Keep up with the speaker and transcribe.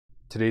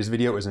Today's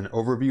video is an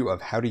overview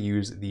of how to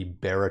use the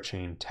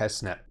Berachain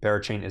Testnet.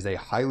 Berachain is a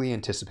highly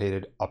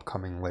anticipated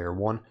upcoming layer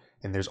 1,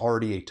 and there's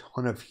already a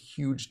ton of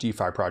huge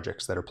DeFi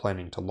projects that are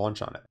planning to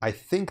launch on it. I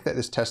think that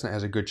this testnet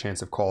has a good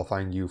chance of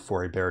qualifying you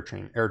for a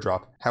Berachain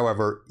airdrop.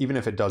 However, even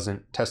if it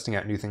doesn't, testing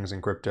out new things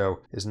in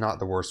crypto is not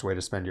the worst way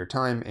to spend your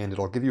time, and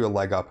it'll give you a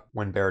leg up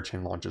when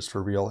Berachain launches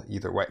for real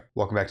either way.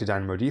 Welcome back to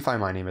Dynamo DeFi.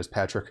 My name is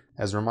Patrick.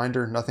 As a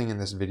reminder, nothing in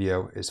this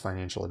video is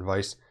financial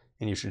advice,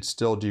 and you should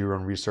still do your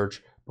own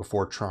research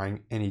before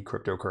trying any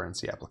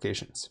cryptocurrency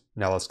applications.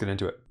 Now let's get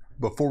into it.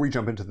 Before we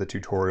jump into the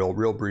tutorial,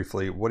 real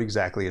briefly, what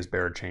exactly is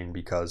Berachain?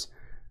 Because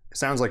it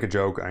sounds like a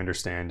joke, I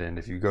understand, and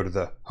if you go to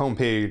the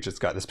homepage, it's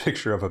got this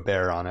picture of a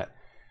bear on it.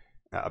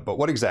 But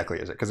what exactly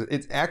is it? Because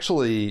it's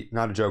actually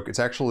not a joke, it's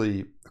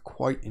actually a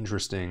quite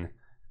interesting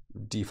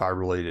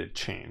DeFi-related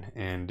chain.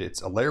 And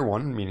it's a layer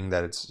 1, meaning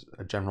that it's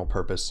a general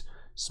purpose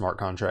smart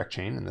contract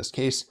chain. In this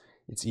case,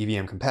 it's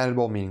EVM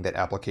compatible, meaning that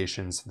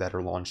applications that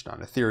are launched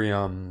on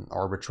Ethereum,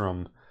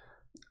 Arbitrum,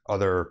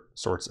 other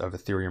sorts of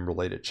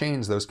Ethereum-related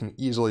chains, those can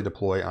easily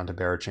deploy onto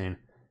Berachain.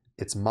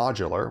 It's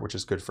modular, which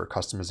is good for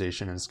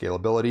customization and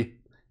scalability.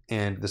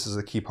 And this is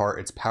the key part,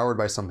 it's powered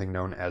by something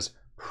known as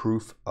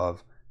proof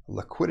of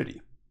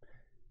liquidity.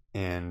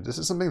 And this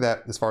is something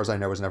that, as far as I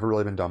know, has never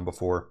really been done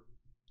before.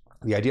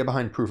 The idea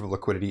behind proof of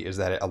liquidity is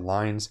that it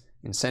aligns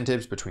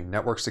incentives between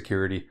network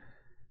security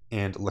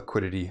and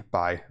liquidity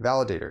by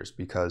validators,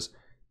 because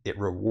it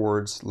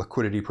rewards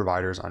liquidity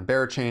providers on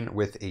Berachain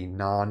with a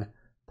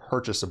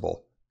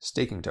non-purchasable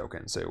staking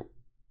token. So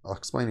I'll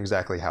explain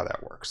exactly how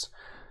that works.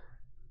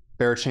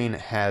 Berachain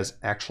has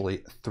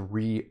actually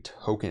 3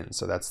 tokens,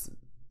 so that's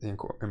the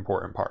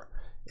important part.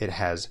 It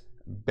has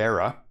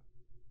BERA.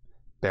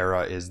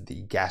 BERA is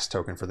the gas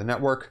token for the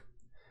network.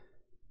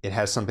 It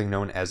has something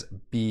known as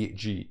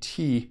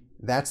BGT.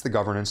 That's the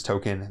governance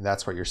token.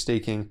 That's what you're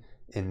staking,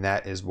 and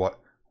that is what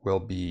will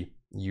be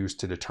used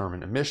to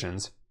determine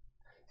emissions.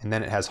 And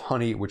then it has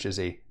Honey, which is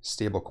a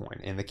stable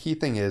coin. And the key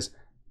thing is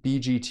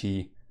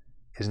BGT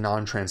is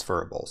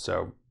non-transferable.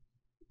 So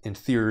in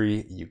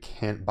theory, you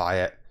can't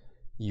buy it.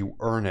 You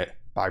earn it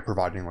by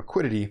providing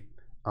liquidity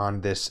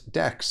on this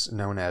DEX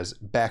known as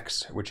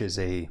BEX, which is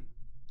a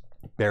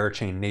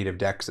Berachain native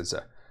DEX.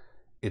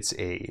 It's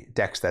a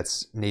DEX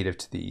that's native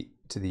to the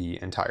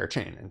entire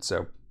chain. And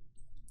so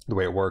the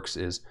way it works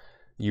is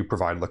you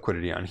provide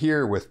liquidity on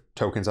here with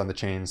tokens on the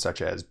chain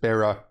such as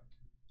BERA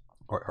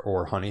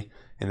or Honey,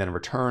 and then in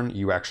return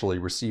you actually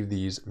receive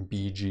these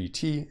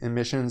BGT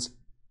emissions,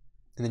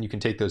 and then you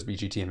can take those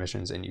BGT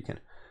emissions and you can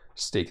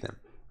stake them.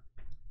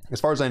 As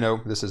far as I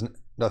know, this is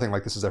nothing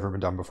like this has ever been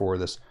done before,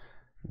 this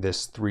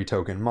 3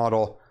 token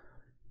model.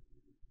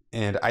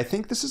 And I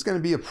think this is going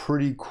to be a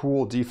pretty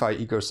cool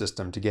DeFi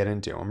ecosystem to get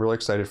into. I'm really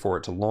excited for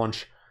it to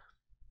launch.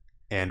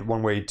 And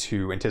one way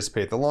to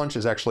anticipate the launch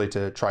is actually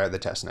to try out the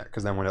testnet,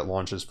 because then when it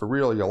launches for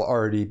real, you'll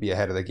already be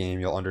ahead of the game.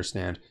 You'll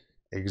understand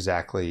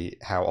exactly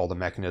how all the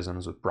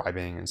mechanisms with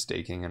bribing and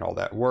staking and all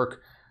that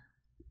work.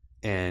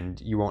 And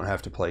you won't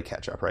have to play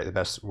catch up, right? The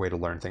best way to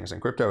learn things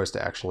in crypto is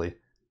to actually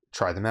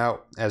try them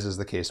out, as is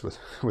the case with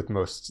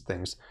most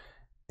things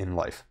in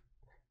life.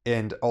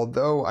 And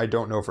although I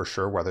don't know for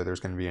sure whether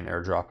there's going to be an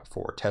airdrop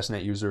for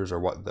testnet users or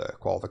what the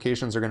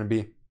qualifications are going to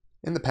be,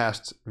 in the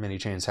past, many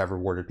chains have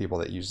rewarded people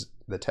that use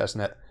the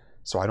testnet,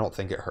 so I don't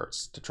think it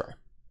hurts to try.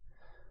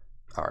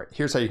 All right,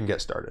 here's how you can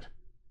get started.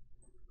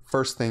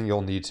 First thing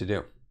you'll need to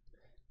do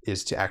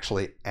is to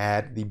actually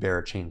add the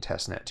Berachain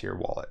testnet to your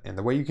wallet. And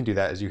the way you can do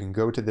that is you can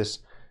go to this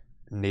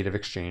native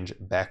exchange,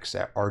 BEX,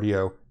 at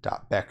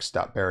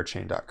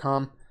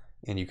artio.bex.berachain.com,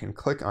 and you can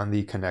click on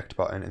the connect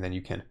button, and then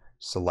you can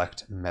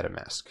select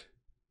MetaMask.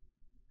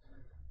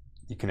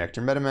 You connect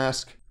your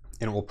MetaMask,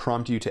 and it will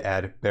prompt you to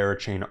add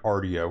Berachain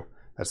Artio,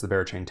 that's the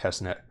Berachain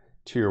testnet,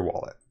 to your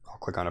wallet. I'll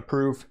click on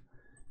approve,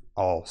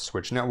 I'll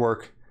switch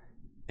network,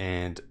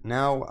 and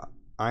now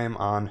I am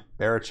on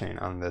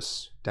Berachain on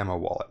this demo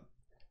wallet.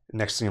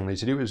 Next thing you'll need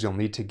to do is you'll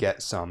need to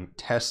get some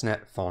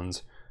testnet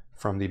funds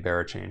from the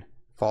Berachain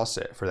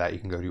faucet. For that, you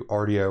can go to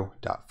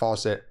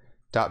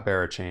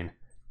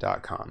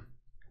artio.faucet.berachain.com.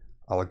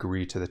 I'll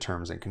agree to the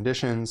terms and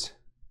conditions.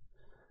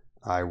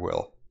 I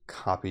will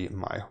copy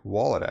my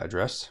wallet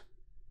address,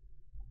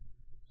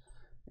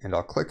 and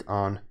I'll click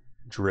on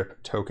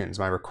drip tokens.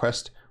 My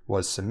request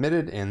was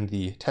submitted, and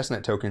the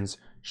testnet tokens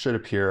should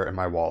appear in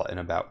my wallet in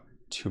about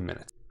 2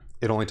 minutes.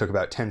 It only took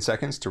about 10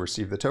 seconds to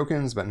receive the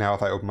tokens, but now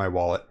if I open my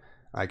wallet,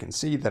 I can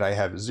see that I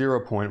have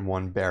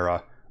 0.1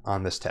 BERA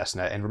on this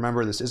testnet. And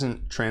remember, this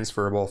isn't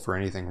transferable for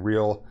anything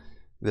real.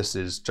 This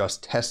is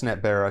just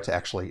testnet BERA to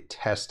actually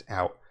test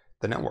out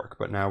the network.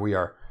 But now we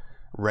are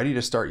ready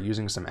to start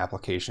using some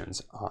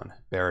applications on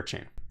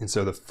Berachain. And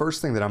so the first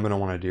thing that I'm going to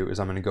want to do is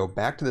I'm going to go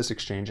back to this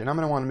exchange, and I'm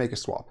going to want to make a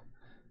swap,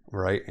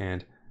 right?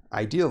 And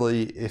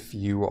ideally, if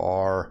you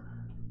are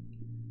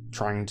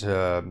trying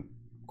to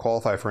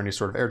qualify for any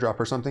sort of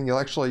airdrop or something, you'll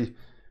actually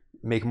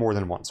make more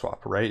than one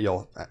swap, right?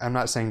 I'm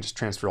not saying just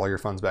transfer all your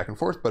funds back and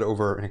forth, but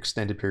over an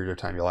extended period of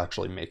time, you'll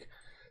actually make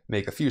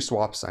a few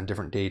swaps on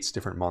different dates,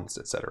 different months,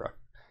 etc.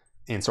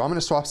 And so I'm going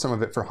to swap some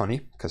of it for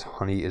Honey, because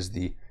Honey is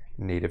the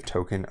native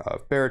token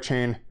of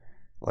Berachain.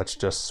 Let's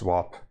just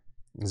swap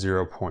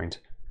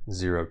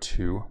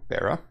 0.02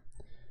 BERA.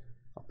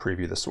 I'll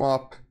preview the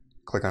swap,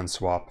 click on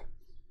swap,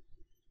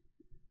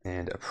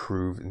 and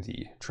approve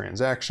the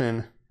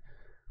transaction.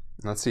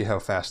 Let's see how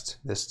fast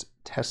this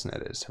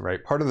testnet is,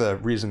 right? Part of the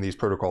reason these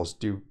protocols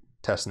do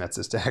testnets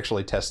is to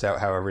actually test out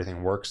how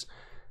everything works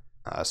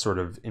sort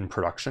of in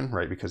production,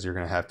 right? Because you're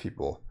going to have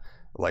people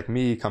like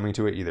me coming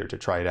to it either to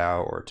try it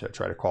out or to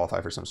try to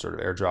qualify for some sort of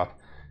airdrop.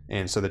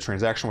 And so the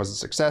transaction was a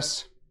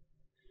success.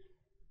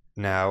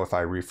 Now, if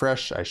I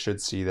refresh, I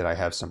should see that I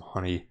have some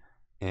Honey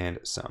and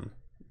some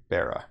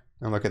BERA.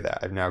 And look at that.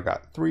 I've now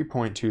got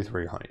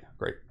 3.23 Honey.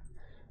 Great.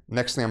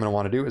 Next thing I'm going to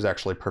want to do is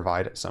actually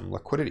provide some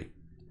liquidity.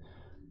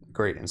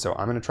 Great. And so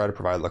I'm going to try to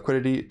provide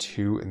liquidity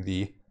to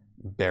the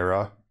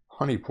BERA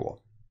Honey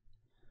pool.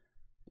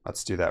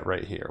 Let's do that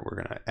right here. We're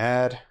going to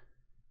add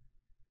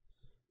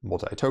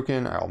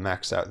multi-token. I'll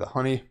max out the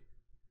Honey.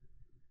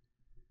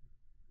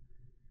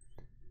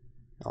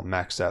 I'll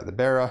max out the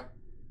BERA.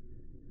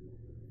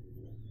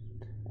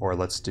 Or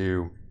let's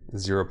do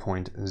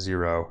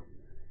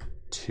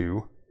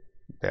 0.02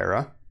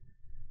 BERA.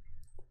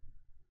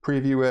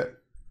 Preview it.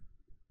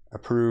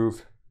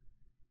 Approve.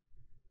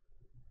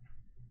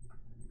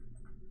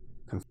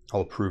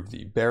 I'll approve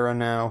the BERA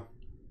now.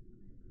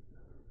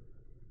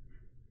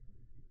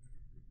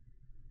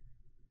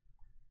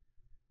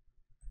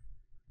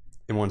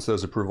 And once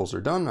those approvals are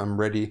done, I'm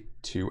ready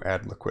to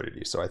add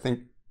liquidity. So I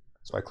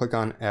click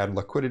on add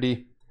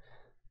liquidity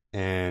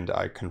and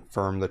I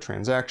confirm the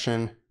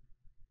transaction.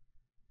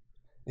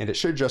 And it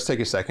should just take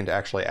a second to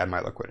actually add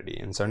my liquidity.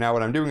 And so now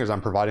what I'm doing is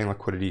I'm providing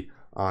liquidity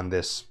on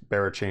this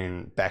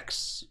Berachain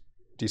BEX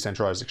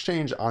decentralized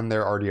exchange on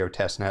their Artio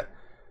testnet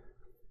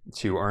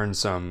to earn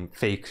some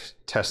fake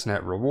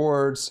testnet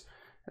rewards,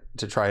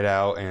 to try it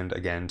out, and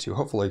again, to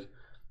hopefully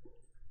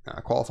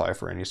qualify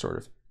for any sort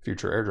of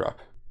future airdrop.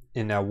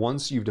 And now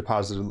once you've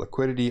deposited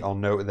liquidity, I'll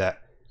note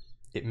that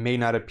it may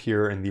not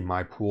appear in the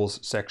My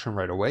Pools section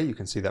right away. You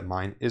can see that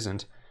mine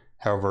isn't.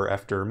 However,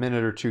 after a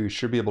minute or two, you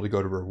should be able to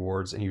go to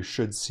rewards and you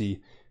should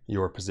see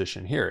your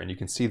position here. And you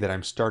can see that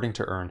I'm starting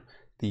to earn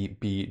the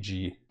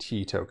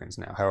BGT tokens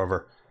now.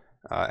 However,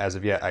 as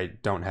of yet, I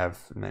don't have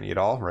many at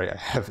all, right? I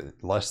have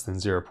less than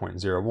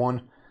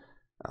 0.01.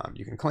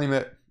 You can claim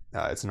it.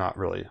 It's not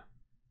really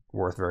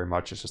worth very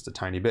much. It's just a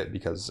tiny bit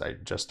because I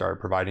just started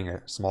providing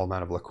a small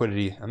amount of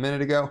liquidity a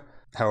minute ago.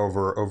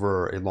 However,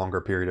 over a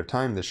longer period of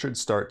time, this should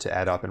start to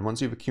add up. And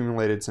once you've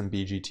accumulated some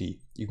BGT,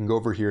 you can go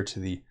over here to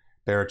the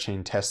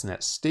Berachain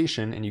Testnet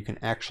station and you can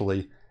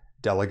actually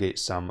delegate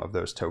some of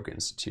those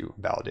tokens to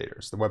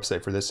validators. The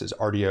website for this is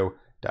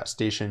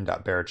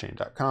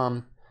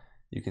artio.station.berachain.com.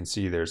 You can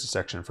see there's a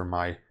section for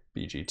my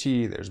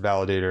BGT, there's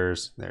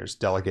validators, there's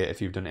delegate.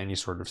 If you've done any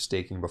sort of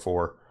staking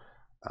before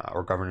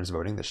or governance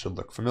voting, this should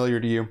look familiar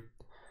to you.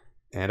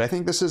 And I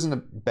think this isn't a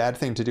bad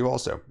thing to do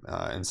also.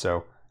 And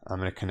so I'm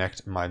going to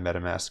connect my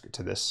MetaMask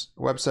to this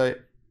website.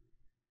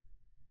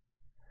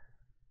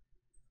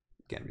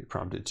 Again, be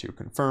prompted to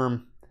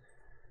confirm.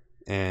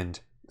 And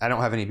I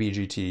don't have any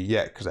BGT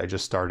yet because I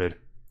just started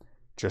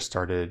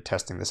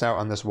testing this out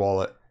on this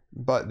wallet,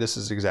 but this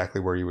is exactly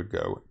where you would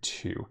go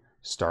to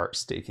start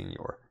staking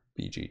your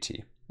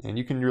BGT. And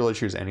you can really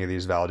choose any of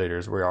these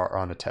validators. We are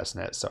on a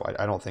testnet, so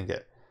I don't think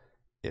it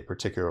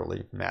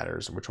particularly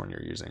matters which one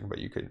you're using, but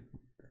you could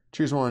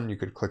choose one, you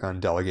could click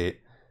on delegate,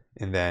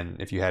 and then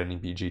if you had any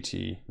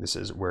BGT, this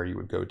is where you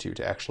would go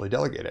to actually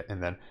delegate it.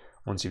 And then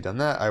once you've done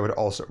that, I would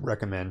also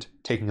recommend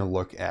taking a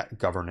look at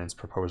governance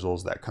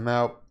proposals that come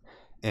out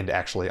and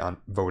actually on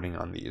voting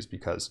on these,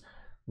 because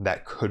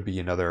that could be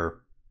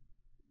another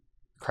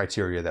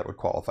criteria that would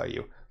qualify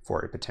you for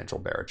a potential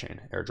Berachain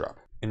airdrop.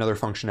 Another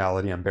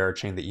functionality on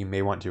Berachain that you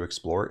may want to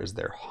explore is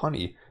their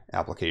Honey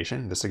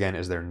application. This again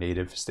is their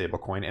native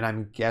stablecoin, and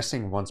I'm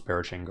guessing once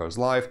Berachain goes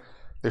live,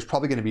 there's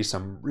probably going to be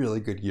some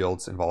really good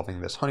yields involving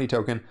this Honey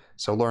token,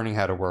 so learning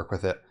how to work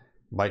with it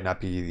might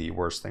not be the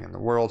worst thing in the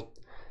world.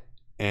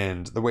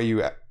 And the way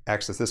you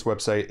access this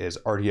website is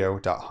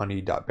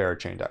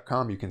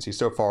artio.honey.berachain.com. You can see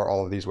so far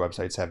all of these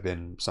websites have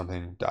been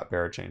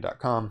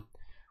something.berachain.com.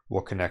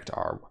 We'll connect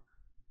our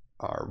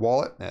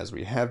wallet as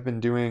we have been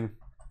doing.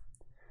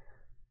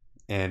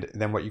 And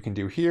then what you can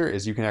do here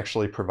is you can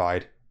actually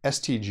provide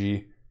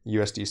STG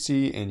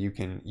USDC and you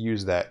can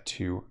use that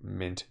to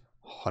mint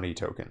Honey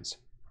tokens.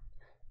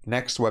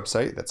 Next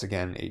website, that's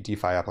again a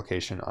DeFi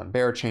application on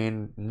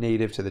Berachain,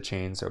 native to the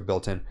chain, so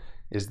built in,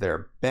 is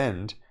their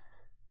Bend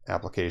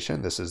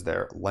application. This is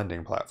their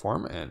lending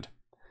platform, and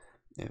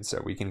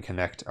so we can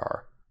connect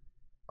our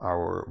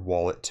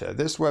wallet to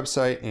this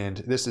website, and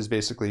this is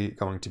basically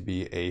going to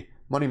be a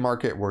money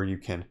market where you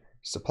can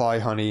supply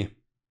Honey,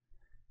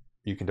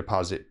 you can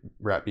deposit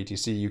wrapped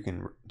BTC, you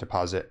can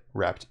deposit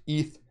wrapped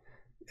ETH,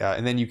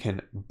 and then you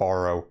can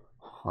borrow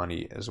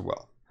Honey as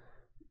well.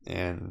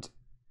 And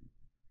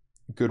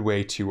good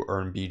way to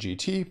earn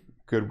BGT,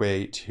 good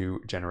way to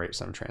generate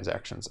some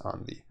transactions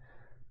on the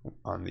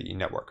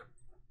network.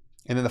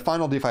 And then the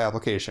final DeFi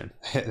application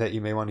that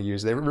you may want to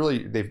use,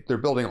 they're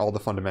building all the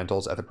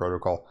fundamentals at the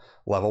protocol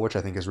level, which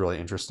I think is really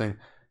interesting,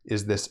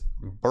 is this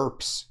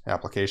BERPS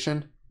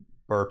application,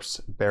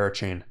 BERPS,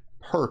 Berachain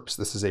Perps.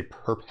 This is a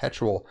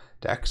perpetual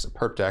DEX, a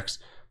perp DEX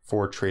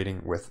for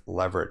trading with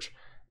leverage.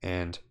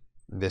 And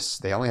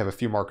they only have a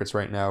few markets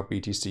right now: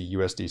 BTC,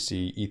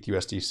 USDC, ETH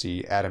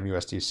USDC, Atom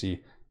USDC,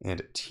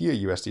 and TIA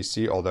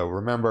USDC. Although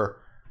remember,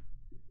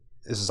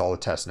 this is all a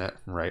testnet,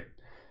 right?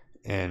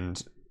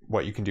 And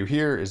what you can do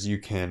here is you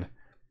can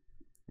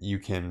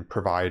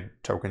provide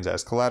tokens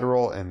as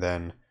collateral, and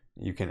then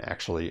you can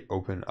actually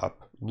open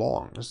up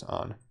longs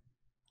on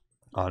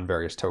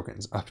various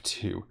tokens up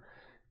to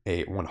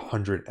a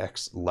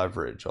 100x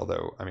leverage.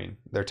 Although, I mean,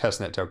 they're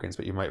testnet tokens,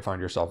 but you might find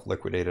yourself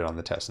liquidated on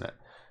the testnet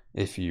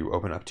if you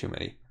open up too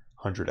many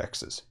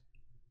 100x's.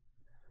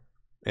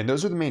 And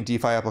those are the main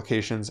DeFi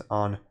applications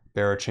on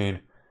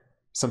Berachain.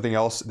 Something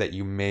else that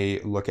you may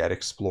look at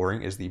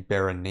exploring is the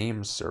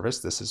Beranames service.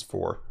 This is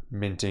for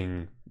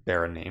minting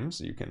Beranames.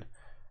 You can,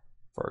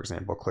 for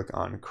example, click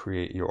on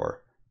create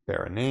your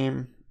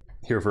Beraname.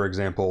 Here, for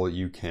example,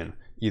 you can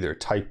either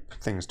type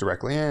things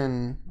directly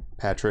in,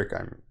 Patrick,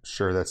 I'm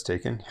sure that's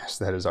taken. Yes,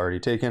 that is already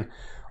taken.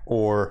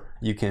 Or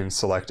you can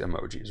select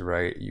emojis,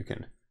 right? You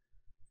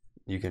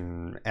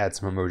can add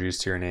some emojis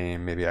to your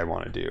name. Maybe I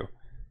want to do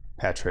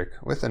Patrick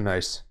with a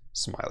nice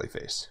smiley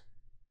face,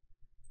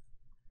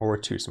 or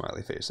 2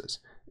 smiley faces.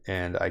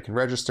 And I can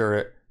register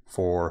it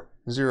for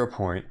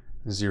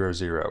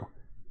 0.00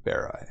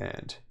 BERA.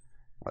 And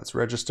let's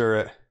register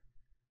it.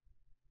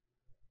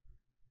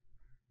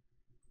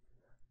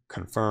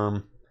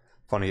 Confirm.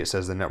 Funny, it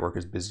says the network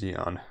is busy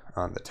on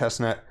the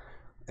testnet.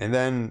 And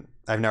then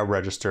I've now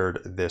registered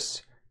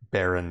this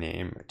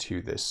Beraname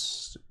to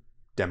this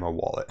demo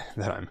wallet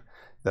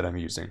that I'm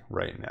using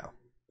right now.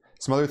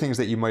 Some other things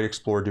that you might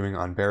explore doing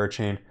on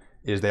Berachain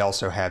is they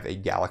also have a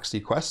Galaxy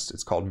quest.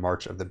 It's called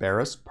March of the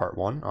Beras, Part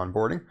 1,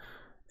 onboarding.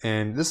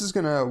 And this is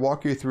going to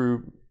walk you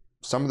through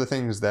some of the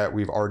things that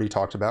we've already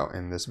talked about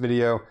in this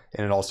video,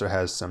 and it also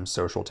has some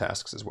social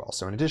tasks as well.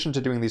 So in addition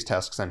to doing these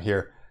tasks on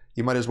here,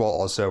 you might as well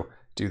also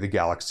do the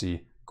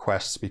Galaxy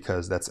quests,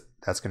 because that's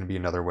going to be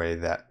another way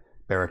that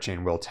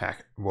Berachain will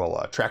track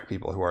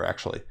people who are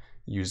actually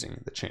using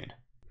the chain.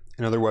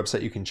 Another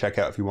website you can check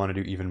out if you want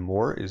to do even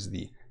more is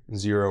the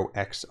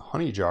 0x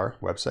Honeyjar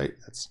website.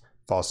 That's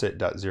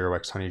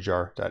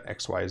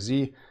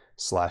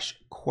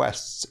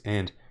faucet.0xhoneyjar.xyz/quests,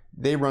 and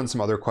they run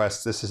some other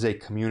quests. This is a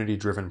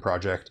community-driven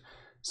project,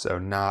 so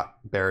not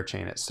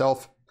Berachain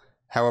itself.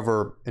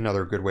 However,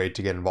 another good way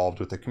to get involved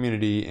with the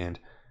community and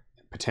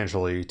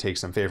potentially take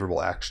some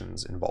favorable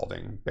actions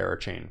involving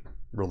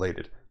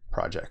Berachain-related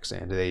projects.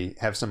 And they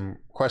have some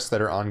quests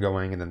that are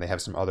ongoing, and then they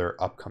have some other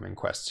upcoming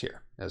quests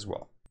here as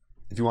well.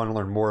 If you want to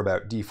learn more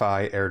about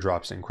DeFi,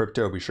 airdrops, and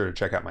crypto, be sure to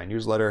check out my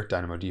newsletter,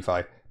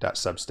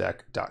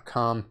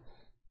 dynamodefi.substack.com.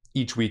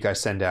 Each week I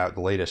send out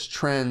the latest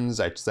trends,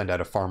 I send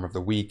out a farm of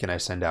the week, and I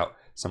send out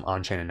some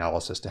on-chain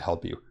analysis to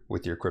help you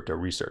with your crypto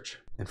research.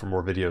 And for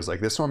more videos like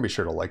this one, be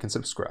sure to like and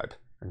subscribe.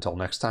 Until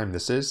next time,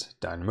 this is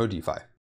Dynamo DeFi.